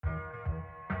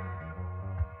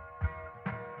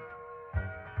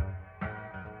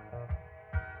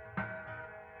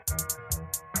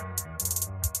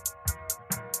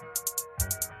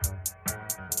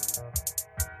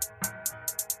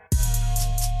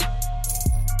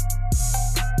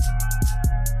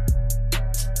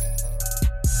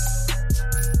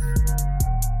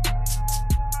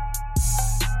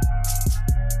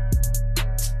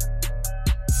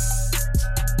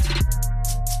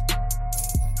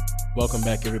Welcome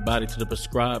back, everybody, to the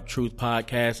Prescribed Truth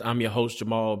Podcast. I'm your host,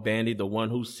 Jamal Bandy, the one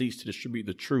who seeks to distribute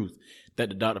the truth that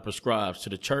the doctor prescribes to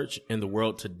the church and the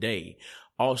world today,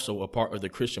 also a part of the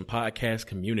Christian podcast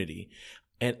community.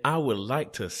 And I would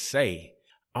like to say,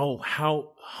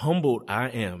 how humbled I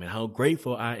am and how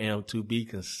grateful I am to be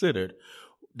considered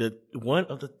one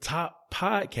of the top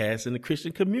podcasts in the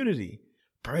Christian community.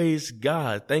 Praise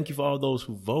God. Thank you for all those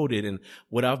who voted. And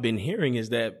what I've been hearing is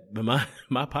that my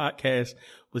podcast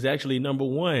was actually number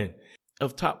one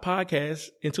of top podcasts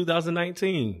in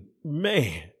 2019.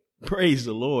 Man, praise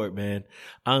the Lord, man.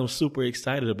 I'm super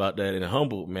excited about that and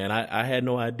humbled, man. I had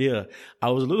no idea. I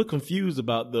was a little confused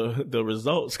about the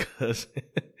results because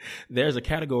there's a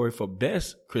category for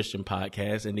best Christian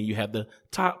podcast and then you have the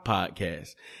top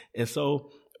podcast. And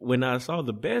so when I saw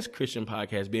the best Christian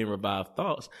podcast being Revived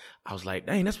Thoughts, I was like,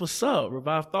 dang, that's what's up,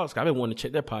 Revived Thoughts. I've been wanting to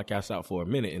check their podcast out for a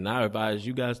minute, and I advise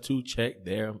you guys to check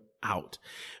them out.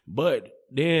 But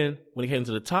then when it came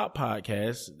to the top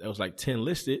podcast, there was like 10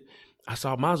 listed. I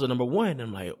saw mine was number one. And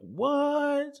I'm like,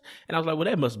 what? And I was like, well,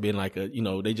 that must have been like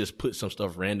they just put some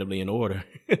stuff randomly in order.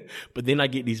 But then I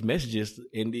get these messages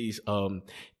in these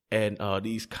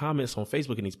these comments on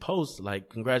Facebook and these posts like,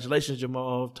 congratulations,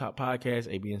 Jamal, top podcast,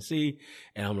 A, B, and C.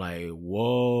 And I'm like,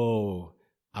 whoa,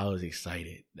 I was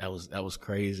excited. That was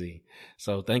crazy.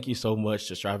 So thank you so much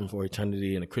to Striving for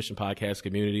Eternity and the Christian podcast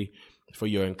community for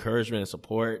your encouragement and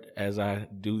support as I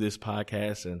do this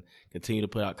podcast and continue to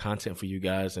put out content for you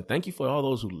guys. And thank you for all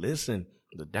those who listen,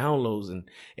 the downloads and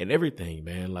everything,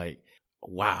 man. Like,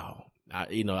 wow.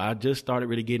 I just started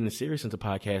really getting serious into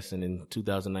podcasting in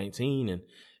 2019 and,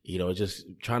 just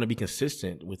trying to be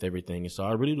consistent with everything. And so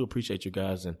I really do appreciate you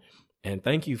guys. And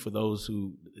thank you for those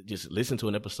who just listen to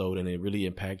an episode and it really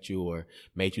impact you or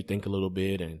made you think a little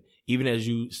bit. And even as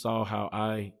you saw how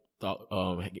I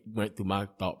went through my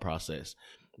thought process,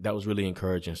 that was really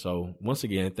encouraging. So once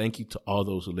again, thank you to all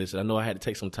those who listen. I know I had to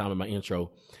take some time in my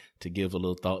intro to give a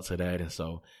little thought to that. And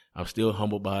so I'm still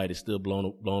humbled by it. It's still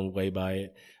blown away by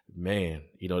it. Man,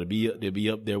 to be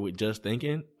up there with Just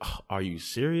Thinking. Oh, are you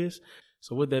serious?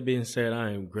 So with that being said,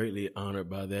 I am greatly honored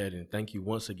by that. And thank you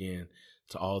once again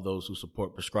to all those who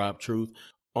support Prescribed Truth.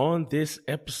 On this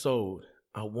episode,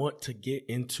 I want to get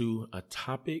into a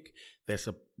topic that's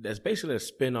basically a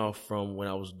spinoff from when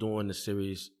I was doing the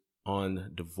series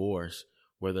on divorce,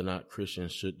 whether or not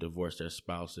Christians should divorce their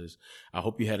spouses. I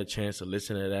hope you had a chance to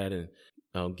listen to that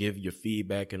and give your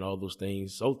feedback and all those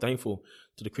things. So thankful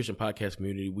to the Christian podcast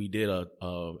community. We did a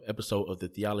episode of the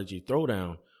Theology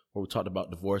Throwdown where we talked about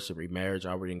divorce and remarriage.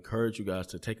 I would encourage you guys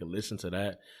to take a listen to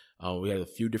that. We had a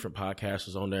few different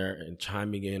podcasters on there and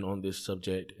chiming in on this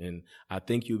subject, and I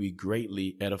think you'll be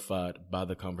greatly edified by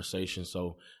the conversation.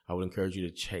 So I would encourage you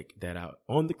to check that out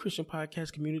on the Christian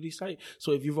Podcast Community site.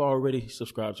 So if you've already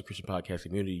subscribed to Christian Podcast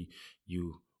Community,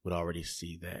 you would already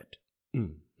see that.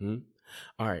 Mm-hmm.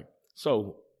 All right.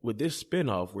 So with this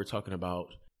spinoff, we're talking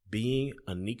about being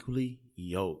unequally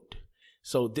yoked.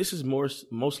 So this is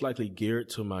most likely geared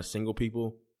to my single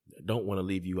people. Don't want to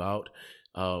leave you out.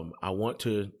 I want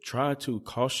to try to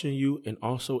caution you and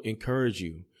also encourage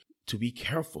you to be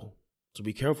careful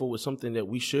with something that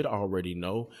we should already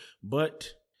know. But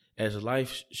as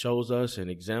life shows us and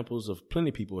examples of plenty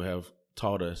of people have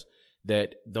taught us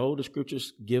that though the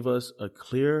scriptures give us a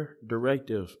clear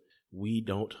directive, we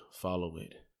don't follow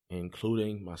it,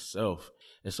 including myself.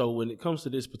 And so when it comes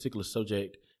to this particular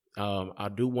subject, I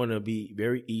do want to be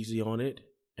very easy on it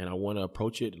and I want to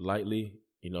approach it lightly.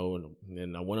 And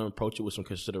I want to approach it with some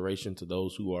consideration to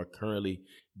those who are currently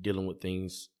dealing with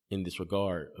things in this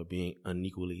regard of being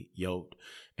unequally yoked.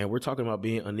 And we're talking about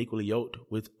being unequally yoked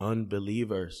with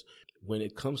unbelievers when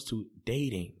it comes to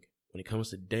dating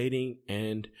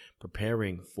and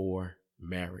preparing for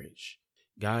marriage.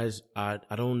 Guys, I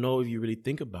don't know if you really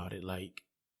think about it. Like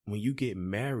when you get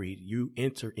married, you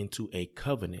enter into a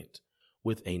covenant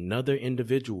with another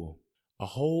individual, a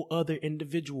whole other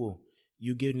individual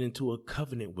you get into a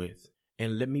covenant with.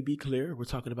 And let me be clear, we're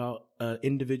talking about an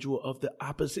individual of the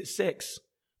opposite sex,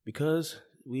 because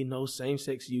we know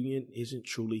same-sex union isn't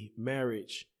truly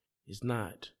marriage. It's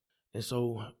not. And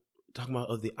so talking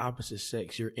about of the opposite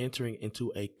sex, you're entering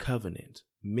into a covenant.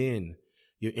 Men,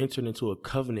 you're entering into a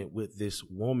covenant with this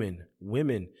woman.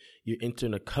 Women, you're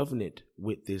entering a covenant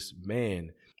with this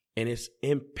man. And it's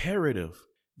imperative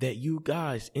that you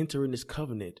guys enter in this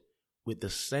covenant with the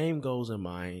same goals in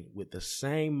mind, with the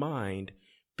same mind,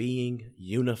 being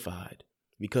unified.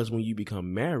 Because when you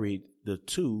become married, the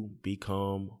two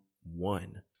become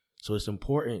one. So it's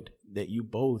important that you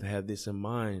both have this in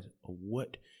mind of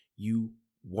what you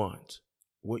want,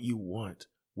 where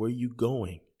you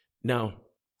going. Now,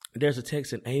 there's a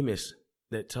text in Amos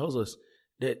that tells us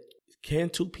that can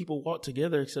two people walk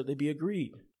together except they be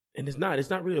agreed? And it's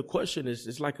not really a question.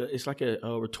 It's like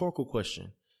a rhetorical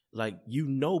question. Like, you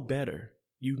know better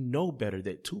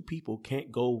that two people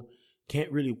can't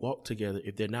really walk together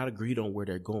if they're not agreed on where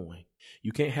they're going.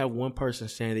 You can't have one person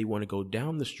saying they want to go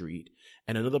down the street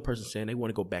and another person saying they want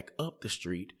to go back up the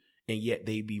street, and yet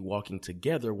they be walking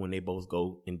together when they both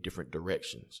go in different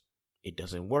directions. It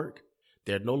doesn't work.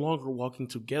 They're no longer walking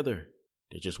together.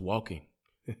 They're just walking.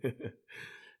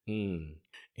 And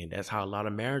that's how a lot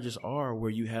of marriages are,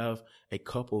 where you have a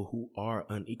couple who are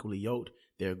unequally yoked.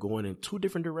 They're going in two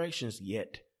different directions,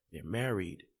 yet they're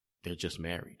married. They're just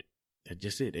married. That's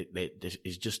just it.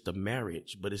 It's just the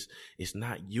marriage, but it's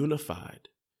not unified.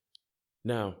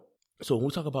 Now, so when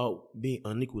we talk about being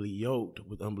unequally yoked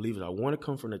with unbelievers, I want to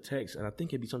come from the text, and I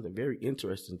think it'd be something very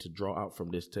interesting to draw out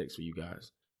from this text for you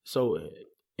guys. So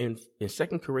in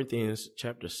 2 Corinthians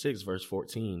chapter 6, verse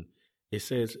 14, it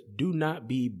says, "Do not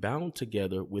be bound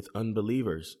together with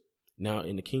unbelievers." Now,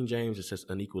 in the King James, it says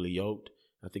unequally yoked.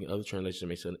 I think other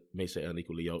translations may say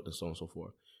unequally yoked, and so on and so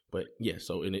forth. But yeah,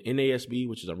 so in the NASB,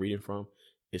 which is I'm reading from,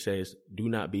 it says, "Do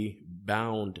not be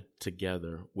bound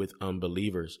together with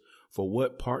unbelievers. For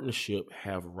what partnership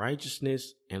have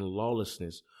righteousness and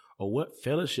lawlessness? Or what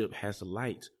fellowship has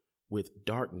light with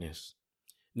darkness?"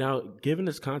 Now, given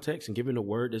this context and given the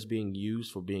word that's being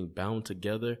used for being bound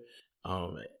together,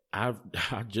 I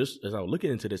just, as I was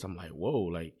looking into this, I'm like, whoa,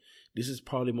 like this is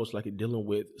probably most likely dealing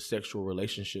with sexual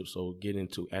relationships. So get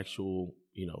into actual,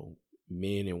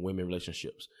 men and women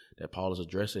relationships that Paul is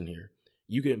addressing here.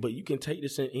 You can take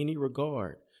this in any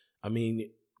regard. I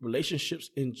mean, relationships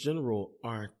in general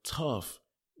are tough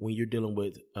when you're dealing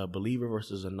with a believer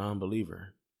versus a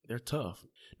non-believer. They're tough.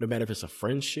 No matter if it's a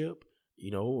friendship,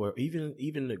 or even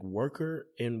a worker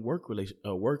and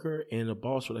a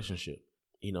boss relationship.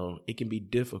 It can be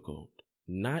difficult.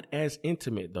 Not as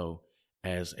intimate, though,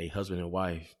 as a husband and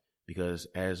wife, because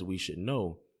as we should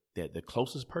know, that the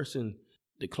closest person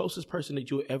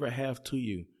that you'll ever have to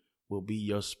you will be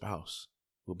your spouse.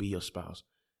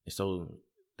 And so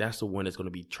that's the one that's going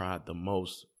to be tried the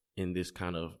most in this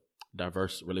kind of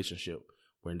diverse relationship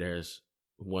when there's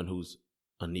one who's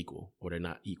unequal or they're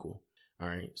not equal. All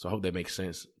right. So I hope that makes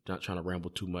sense. Not trying to ramble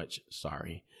too much.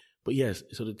 Sorry. But yes,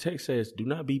 so the text says, "Do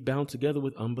not be bound together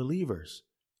with unbelievers."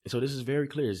 And so this is very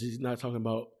clear. He's not talking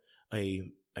about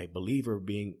a believer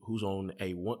being who's on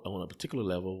a particular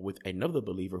level with another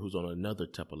believer who's on another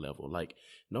type of level.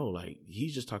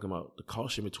 He's just talking about the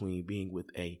caution between being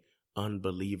with a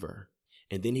unbeliever.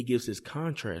 And then he gives this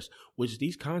contrast, which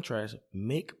these contrasts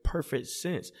make perfect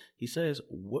sense. He says,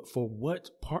 "For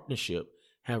what partnership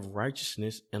have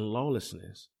righteousness and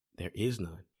lawlessness? There is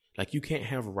none." Like, you can't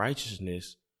have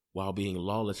righteousness while being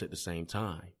lawless at the same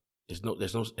time. There's no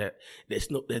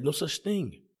such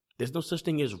thing. There's no such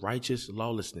thing as righteous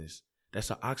lawlessness. That's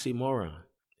an oxymoron.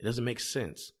 It doesn't make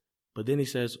sense. But then he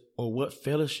says, "Or what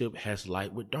fellowship has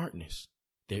light with darkness?"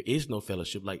 There is no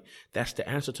fellowship. Like, that's the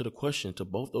answer to the question, to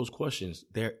both those questions.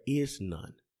 There is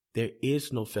none. There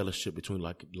is no fellowship between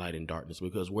light and darkness,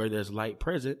 because where there's light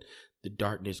present, the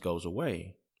darkness goes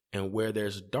away. And where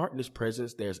there's darkness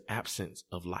present, there's absence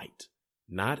of light.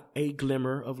 Not a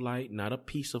glimmer of light, not a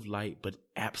piece of light, but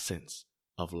absence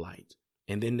of light.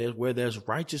 And then where there's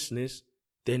righteousness,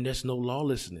 then there's no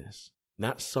lawlessness.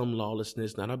 Not some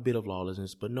lawlessness, not a bit of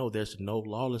lawlessness, but no, there's no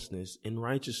lawlessness in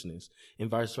righteousness.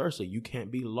 And vice versa. You can't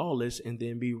be lawless and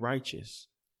then be righteous.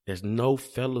 There's no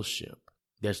fellowship.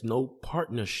 There's no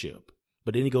partnership.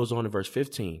 But then he goes on in verse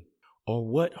 15. "Or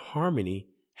what harmony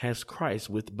has Christ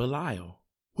with Belial?"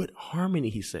 What harmony,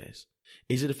 he says.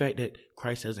 Is it the fact that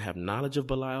Christ doesn't have knowledge of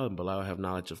Belial and Belial have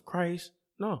knowledge of Christ?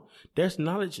 No, there's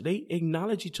knowledge. They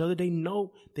acknowledge each other. They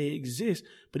know they exist.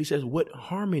 But he says, what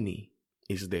harmony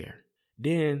is there?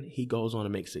 Then he goes on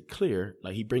and makes it clear,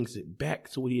 like he brings it back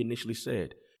to what he initially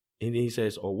said. And then he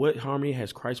says, "Or what harmony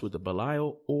has Christ with the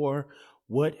Belial? Or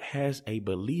what has a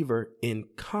believer in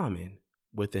common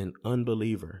with an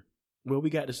unbeliever?" Well,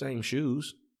 we got the same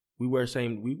shoes. We wear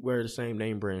the same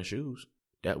name brand shoes.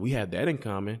 That we have that in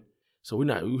common. So we're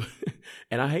not,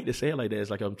 and I hate to say it like that.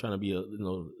 It's like I'm trying to be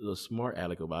a smart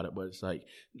aleck about it, but it's like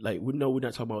we're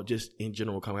not talking about just in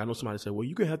general common. I know somebody said, "Well,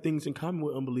 you can have things in common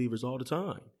with unbelievers all the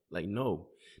time." Like, no,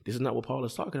 this is not what Paul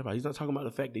is talking about. He's not talking about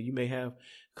the fact that you may have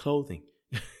clothing.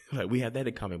 Like, we have that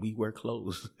in common. We wear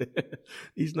clothes.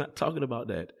 He's not talking about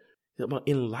that. He's talking about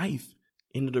in life,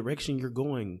 in the direction you're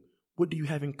going, what do you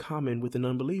have in common with an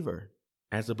unbeliever?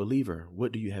 As a believer,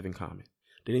 what do you have in common?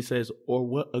 Then he says, or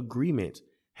what agreement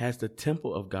has the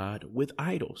temple of God with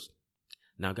idols?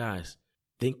 Now, guys,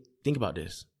 think about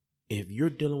this. If you're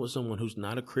dealing with someone who's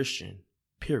not a Christian,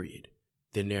 period,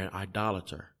 then they're an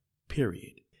idolater,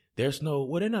 period. There's no,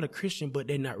 well, they're not a Christian, but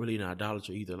they're not really an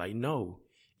idolater either. Like, no,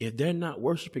 if they're not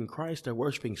worshiping Christ, they're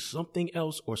worshiping something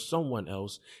else or someone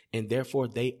else, and therefore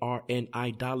they are an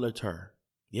idolater.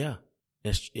 Yeah,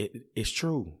 it's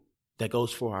true. That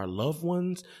goes for our loved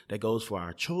ones. That goes for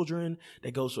our children.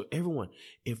 That goes for everyone.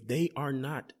 If they are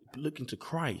not looking to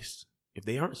Christ, if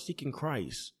they aren't seeking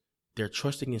Christ, they're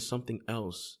trusting in something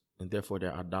else, and therefore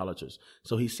they're idolaters.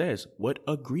 So he says, what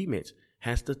agreement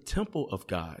has the temple of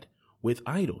God with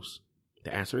idols?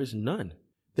 The answer is none.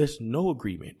 There's no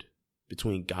agreement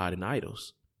between God and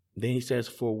idols. Then he says,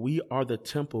 for we are the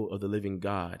temple of the living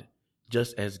God,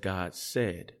 just as God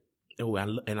said. Oh,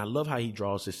 and I love how he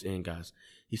draws this in, guys.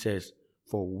 He says,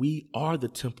 for we are the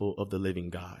temple of the living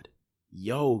God.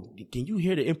 Yo, can you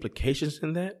hear the implications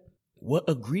in that? What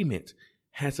agreement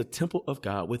has the temple of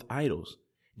God with idols?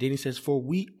 Then he says, for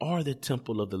we are the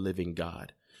temple of the living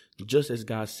God. Just as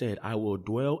God said, I will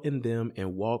dwell in them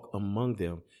and walk among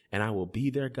them, and I will be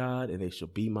their God, and they shall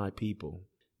be my people.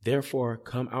 Therefore,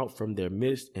 come out from their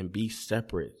midst and be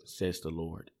separate, says the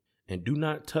Lord, and do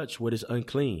not touch what is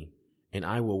unclean, and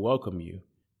I will welcome you.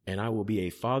 And I will be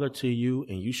a father to you,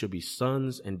 and you shall be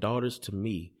sons and daughters to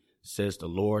me, says the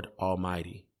Lord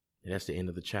Almighty. And that's the end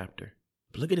of the chapter.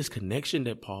 But look at this connection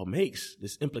that Paul makes,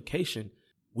 this implication.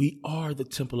 We are the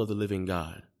temple of the living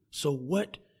God. So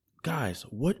what, guys,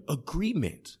 what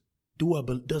agreement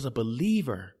does a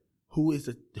believer who is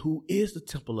the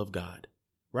temple of God,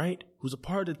 right? Who's a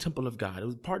part of the temple of God,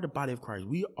 who's part of the body of Christ.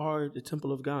 We are the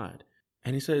temple of God.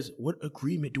 And he says, what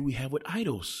agreement do we have with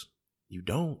idols? You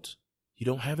don't. You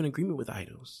don't have an agreement with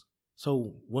idols.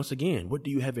 So once again, what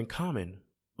do you have in common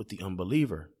with the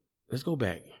unbeliever? Let's go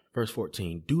back. Verse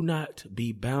 14. Do not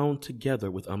be bound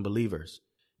together with unbelievers.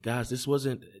 Guys, this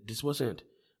wasn't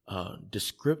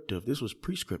descriptive. This was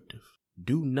prescriptive.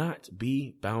 Do not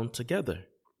be bound together.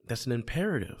 That's an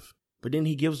imperative. But then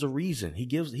he gives a reason.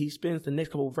 He spends the next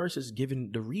couple of verses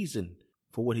giving the reason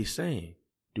for what he's saying.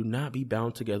 Do not be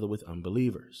bound together with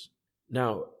unbelievers.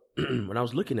 Now, when I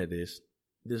was looking at this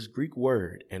Greek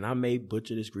word, and I may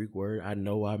butcher this Greek word. I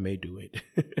know I may do it.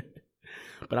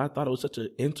 But I thought it was such an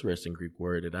interesting Greek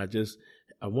word that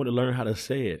I want to learn how to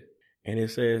say it. And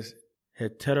it says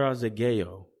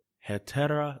heterazegeo.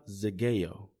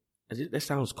 Heterazegeo. That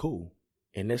sounds cool.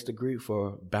 And that's the Greek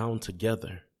for bound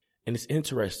together. And it's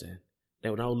interesting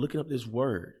that when I was looking up this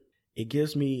word, it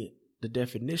gives me the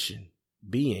definition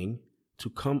being to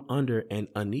come under an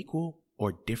unequal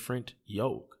or different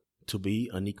yoke, to be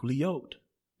unequally yoked.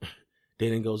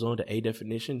 Then it goes on to a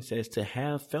definition, says to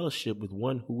have fellowship with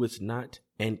one who is not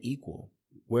an equal.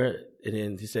 And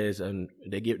then he says,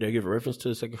 they give a reference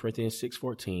to 2 Corinthians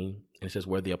 6:14, and it says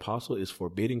where the apostle is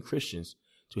forbidding Christians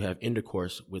to have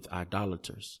intercourse with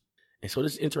idolaters. And so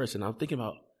this is interesting. I'm thinking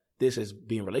about this as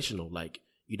being relational, like,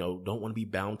 don't want to be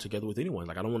bound together with anyone.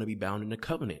 Like, I don't want to be bound in a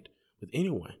covenant with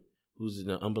anyone who's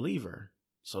an unbeliever.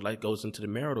 So that goes into the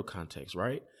marital context,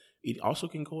 right? It also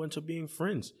can go into being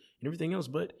friends and everything else,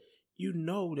 but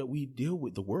that we deal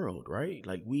with the world, right?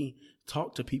 Like, we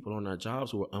talk to people on our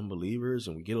jobs who are unbelievers,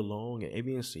 and we get along at A,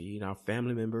 B, and C, and our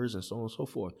family members and so on and so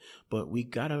forth. But we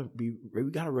gotta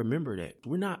remember that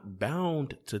we're not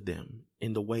bound to them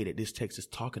in the way that this text is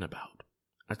talking about.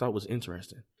 I thought it was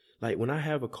interesting. Like, when I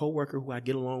have a coworker who I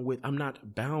get along with, I'm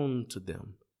not bound to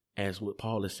them as what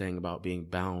Paul is saying about being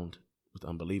bound with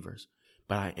unbelievers.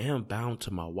 But I am bound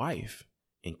to my wife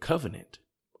in covenant.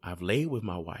 I've laid with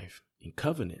my wife in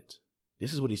covenant.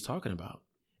 This is what he's talking about.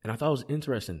 And I thought it was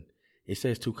interesting. It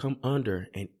says to come under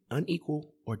an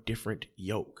unequal or different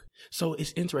yoke. So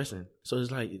it's interesting. So it's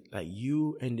like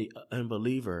you and the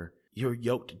unbeliever, you're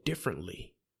yoked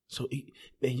differently. So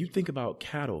then you think about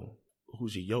cattle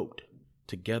who's yoked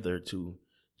together to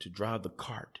drive the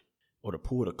cart or to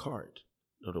pull the cart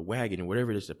or the wagon or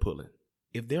whatever it is they're pulling.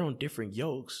 If they're on different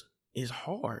yokes, it's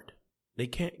hard. They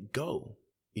can't go.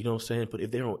 You know what I'm saying? But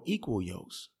if they're on equal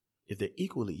yokes, if they're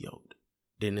equally yoked,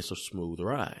 then it's a smooth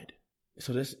ride.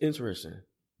 So that's interesting.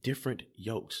 Different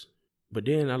yokes. But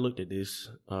then I looked at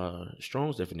this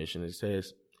Strong's definition. It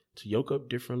says to yoke up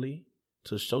differently,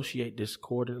 to associate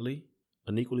discordantly,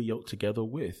 unequally yoked together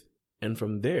with. And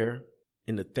from there,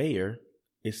 in the Thayer,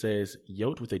 it says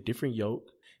yoked with a different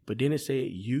yoke. But then it said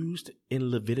used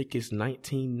in Leviticus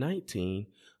 19:19,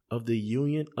 of the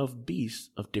union of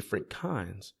beasts of different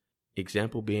kinds.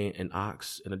 Example being an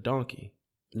ox and a donkey.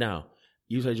 Now,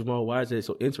 you say, Jamal, why is that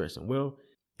so interesting? Well,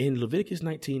 in Leviticus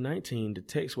 19:19, the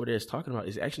text where it's talking about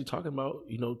is actually talking about,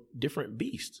 different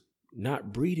beasts,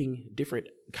 not breeding different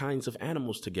kinds of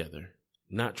animals together,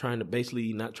 not trying to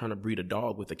breed a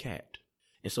dog with a cat.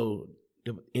 And so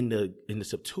in the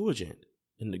Septuagint,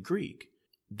 in the Greek,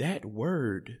 that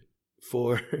word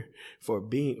for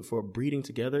breeding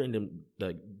together and then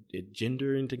like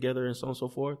gendering together and so on and so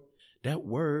forth, that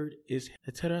word is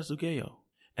heterozygeo.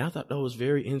 And I thought that was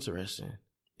very interesting.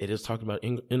 It is talking about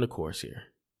intercourse here,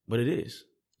 but it is.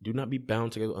 Do not be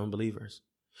bound together with unbelievers.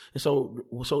 And so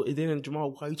then,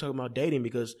 Jamal, why are you talking about dating?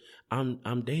 Because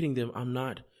I'm dating them. I'm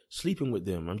not sleeping with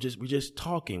them. We're just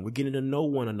talking. We're getting to know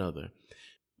one another.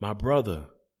 My brother,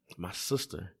 my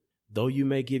sister, though you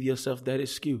may give yourself that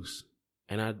excuse,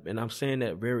 and I'm saying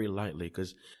that very lightly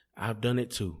because I've done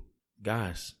it too.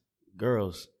 Guys,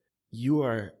 girls, you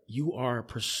are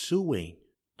pursuing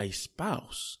a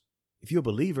spouse. If you're a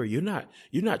believer, you're not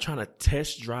trying to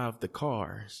test drive the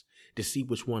cars to see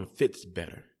which one fits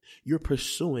better. You're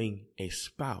pursuing a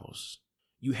spouse.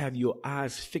 You have your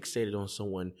eyes fixated on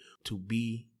someone to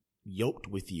be yoked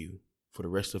with you for the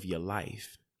rest of your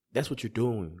life. That's what you're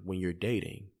doing when you're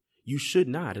dating. You should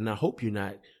not, and I hope you're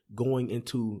not going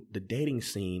into the dating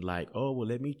scene like, oh, well,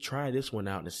 let me try this one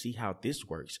out and see how this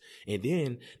works. And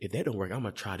then if that don't work, I'm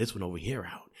going to try this one over here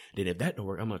out. Then if that don't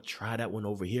work, I'm going to try that one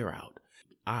over here out.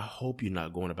 I hope you're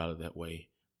not going about it that way.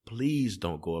 Please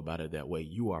don't go about it that way.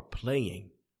 You are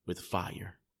playing with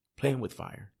fire.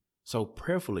 So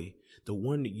prayerfully, the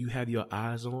one that you have your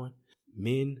eyes on,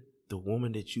 men, the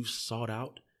woman that you sought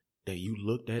out, that you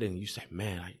looked at and you said,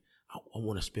 man, I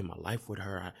want to spend my life with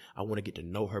her. I want to get to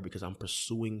know her because I'm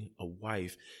pursuing a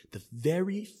wife. The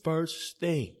very first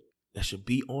thing that should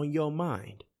be on your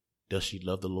mind, does she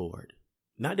love the Lord?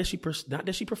 Not that she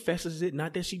professes it,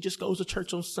 not that she just goes to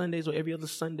church on Sundays or every other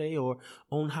Sunday or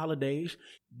on holidays.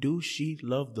 Do she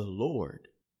love the Lord?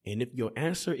 And if your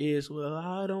answer is, well,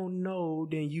 I don't know,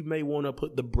 then you may want to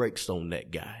put the brakes on that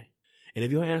guy. And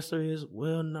if your answer is,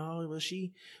 well, no,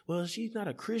 she's not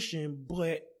a Christian,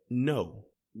 but no,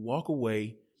 walk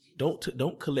away.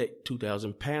 Don't collect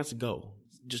 2,000. Pass go.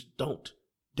 Just don't.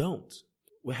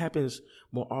 What happens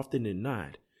more often than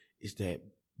not is that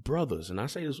brothers, and I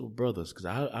say this with brothers because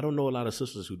I don't know a lot of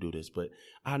sisters who do this, but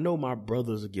I know my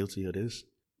brothers are guilty of this.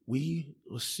 We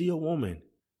will see a woman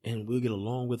and we'll get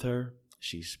along with her.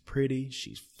 She's pretty,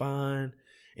 she's fine,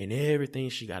 and everything.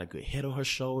 She got a good head on her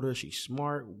shoulder. She's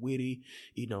smart, witty,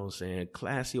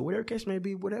 classy, or whatever case may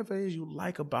be, whatever it is you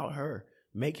like about her,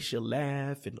 makes you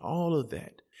laugh and all of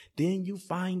that. Then you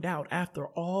find out after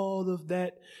all of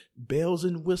that bells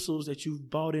and whistles that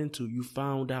you've bought into, you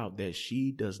found out that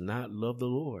she does not love the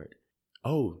Lord.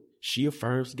 Oh, she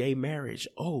affirms gay marriage.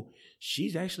 Oh,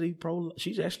 she's actually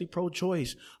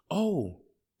pro-choice. Oh,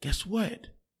 guess what?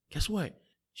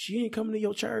 She ain't coming to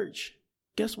your church.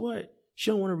 Guess what?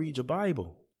 She don't want to read your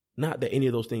Bible. Not that any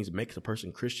of those things makes a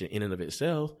person Christian in and of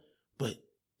itself, but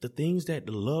the things that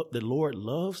the Lord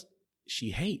loves,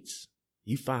 she hates.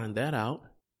 You find that out,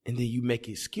 and then you make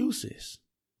excuses.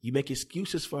 You make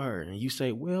excuses for her, and you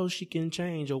say, well, she can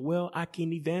change, or well, I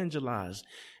can evangelize.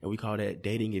 And we call that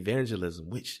dating evangelism,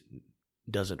 which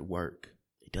doesn't work.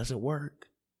 It doesn't work.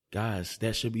 Guys,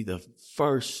 that should be the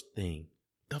first thing.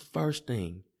 The first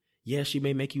thing. Yeah, she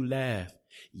may make you laugh.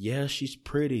 Yeah, she's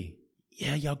pretty.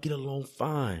 Yeah, y'all get along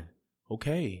fine.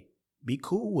 Okay, be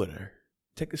cool with her.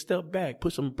 Take a step back.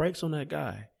 Put some brakes on that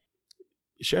guy.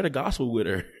 Share the gospel with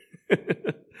her.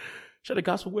 Share the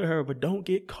gospel with her, but don't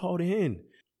get caught in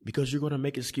because you're going to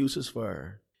make excuses for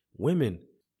her. Women,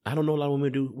 I don't know a lot of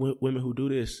women who do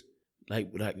this.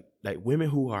 Like women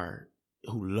who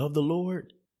love the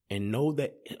Lord and know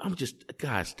that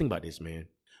guys, think about this, man.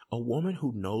 A woman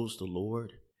who knows the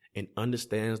Lord and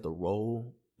understands the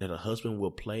role that a husband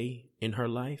will play in her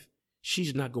life,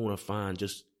 she's not going to find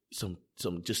just some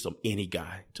any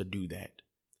guy to do that.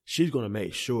 She's going to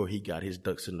make sure he got his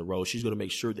ducks in the row. She's going to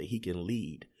make sure that he can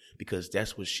lead because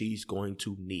that's what she's going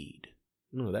to need.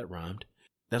 No, that rhymed.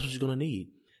 That's what she's going to need.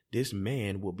 This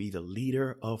man will be the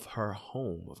leader of her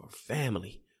home, of her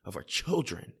family, of her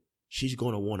children. She's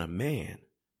going to want a man,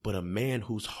 but a man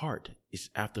whose heart is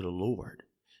after the Lord.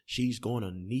 She's going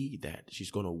to need that.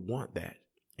 She's going to want that.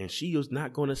 And she is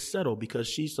not going to settle because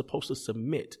she's supposed to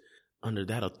submit under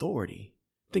that authority.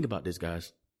 Think about this,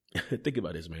 guys. Think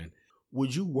about this, man.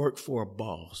 Would you work for a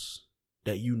boss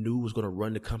that you knew was going to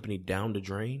run the company down the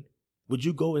drain? Would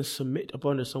you go and submit up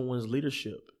under someone's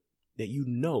leadership that you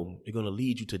know they're going to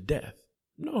lead you to death?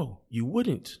 No, you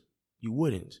wouldn't. You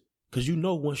wouldn't. Because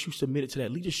once you submit it to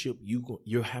that leadership,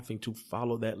 you're having to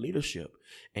follow that leadership,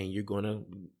 and you're gonna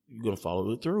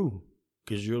follow it through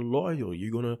because you're loyal.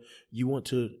 You want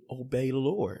to obey the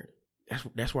Lord.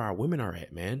 That's where our women are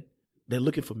at, man. They're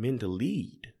looking for men to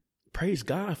lead. Praise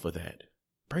God for that.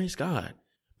 Praise God.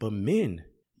 But men,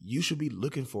 you should be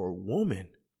looking for a woman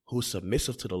who's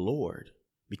submissive to the Lord.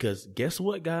 Because guess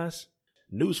what, guys?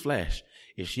 Newsflash.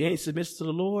 If she ain't submissive to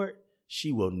the Lord,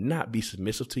 she will not be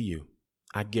submissive to you.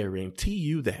 I guarantee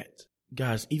you that.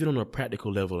 Guys, even on a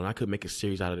practical level, and I could make a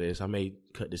series out of this. I may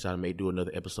cut this out. I may do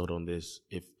another episode on this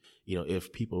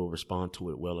if people respond to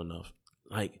it well enough.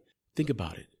 Like, think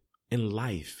about it. In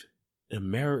life, in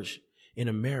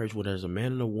a marriage where there's a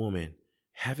man and a woman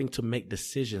having to make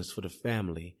decisions for the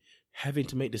family, having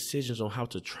to make decisions on how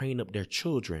to train up their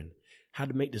children, how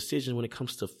to make decisions when it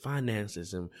comes to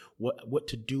finances and what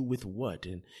to do with what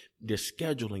and their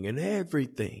scheduling and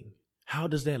everything. How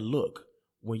does that look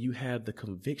when you have the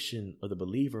conviction of the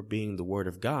believer being the word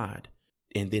of God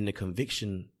and then the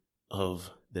conviction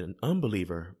of the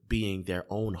unbeliever being their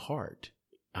own heart?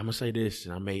 I'm going to say this,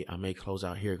 and I may close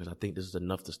out here because I think this is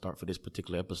enough to start for this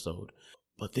particular episode.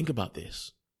 But think about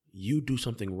this. You do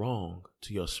something wrong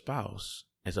to your spouse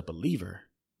as a believer.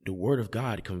 The word of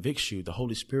God convicts you. The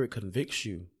Holy Spirit convicts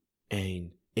you.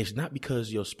 And it's not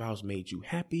because your spouse made you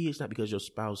happy. It's not because your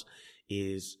spouse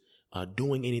is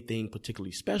doing anything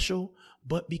particularly special,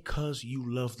 but because you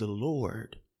love the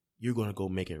Lord, you're going to go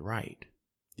make it right.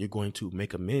 You're going to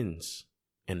make amends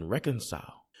and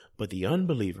reconcile. But the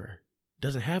unbeliever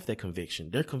doesn't have that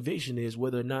conviction. Their conviction is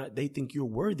whether or not they think you're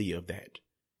worthy of that.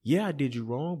 Yeah, I did you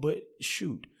wrong, but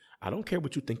shoot, I don't care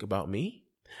what you think about me.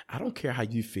 I don't care how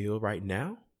you feel right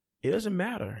now. It doesn't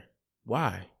matter.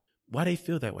 Why? Why they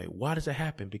feel that way? Why does it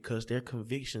happen? Because their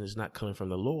conviction is not coming from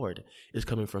the Lord. It's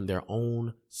coming from their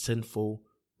own sinful,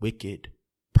 wicked,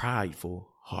 prideful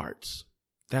hearts.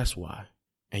 That's why.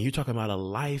 And you're talking about a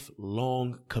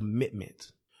lifelong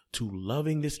commitment to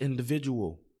loving this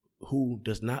individual who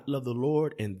does not love the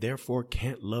Lord and therefore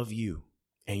can't love you.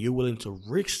 And you're willing to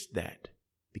risk that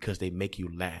because they make you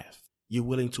laugh. You're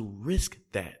willing to risk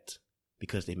that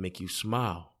because they make you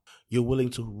smile. You're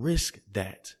willing to risk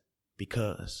that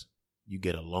because you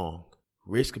get along.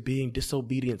 Risk being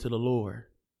disobedient to the Lord,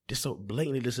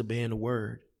 blatantly disobeying the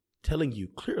word, telling you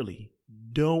clearly,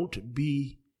 don't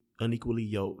be unequally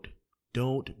yoked.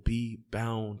 Don't be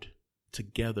bound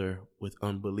together with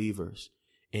unbelievers.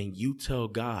 And you tell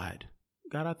God,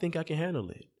 I think I can handle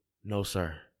it. No,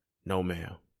 sir. No,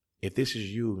 ma'am. If this is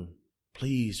you,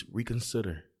 please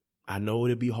reconsider. I know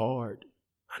it'll be hard.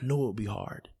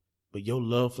 But your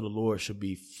love for the Lord should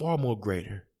be far more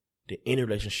greater than any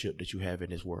relationship that you have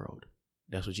in this world.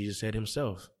 That's what Jesus said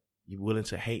himself. You're willing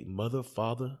to hate mother,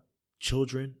 father,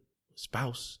 children,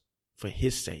 spouse for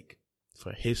his sake.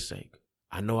 For his sake.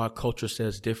 I know our culture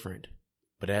says different,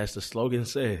 but as the slogan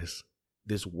says,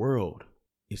 this world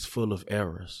is full of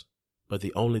errors, but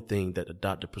the only thing that the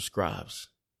doctor prescribes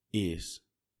is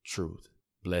truth.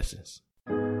 Blessings.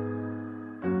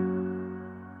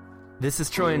 This is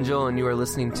Troy and Joel, and you are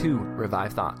listening to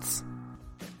Revive Thoughts.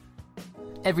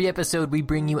 Every episode, we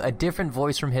bring you a different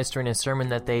voice from history and a sermon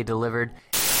that they delivered.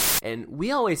 And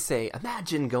we always say,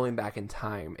 imagine going back in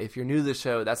time. If you're new to the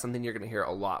show, that's something you're going to hear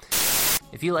a lot.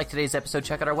 If you like today's episode,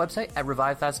 check out our website at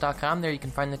revivethoughts.com. There you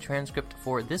can find the transcript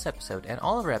for this episode and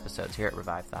all of our episodes here at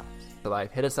Revive Thoughts.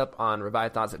 Live, hit us up on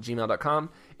revivethoughts@gmail.com,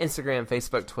 Instagram,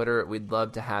 Facebook, Twitter. We'd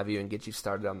love to have you and get you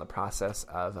started on the process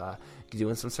of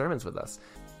doing some sermons with us.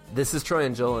 This is Troy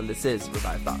and Joel, and this is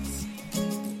Revive Thoughts.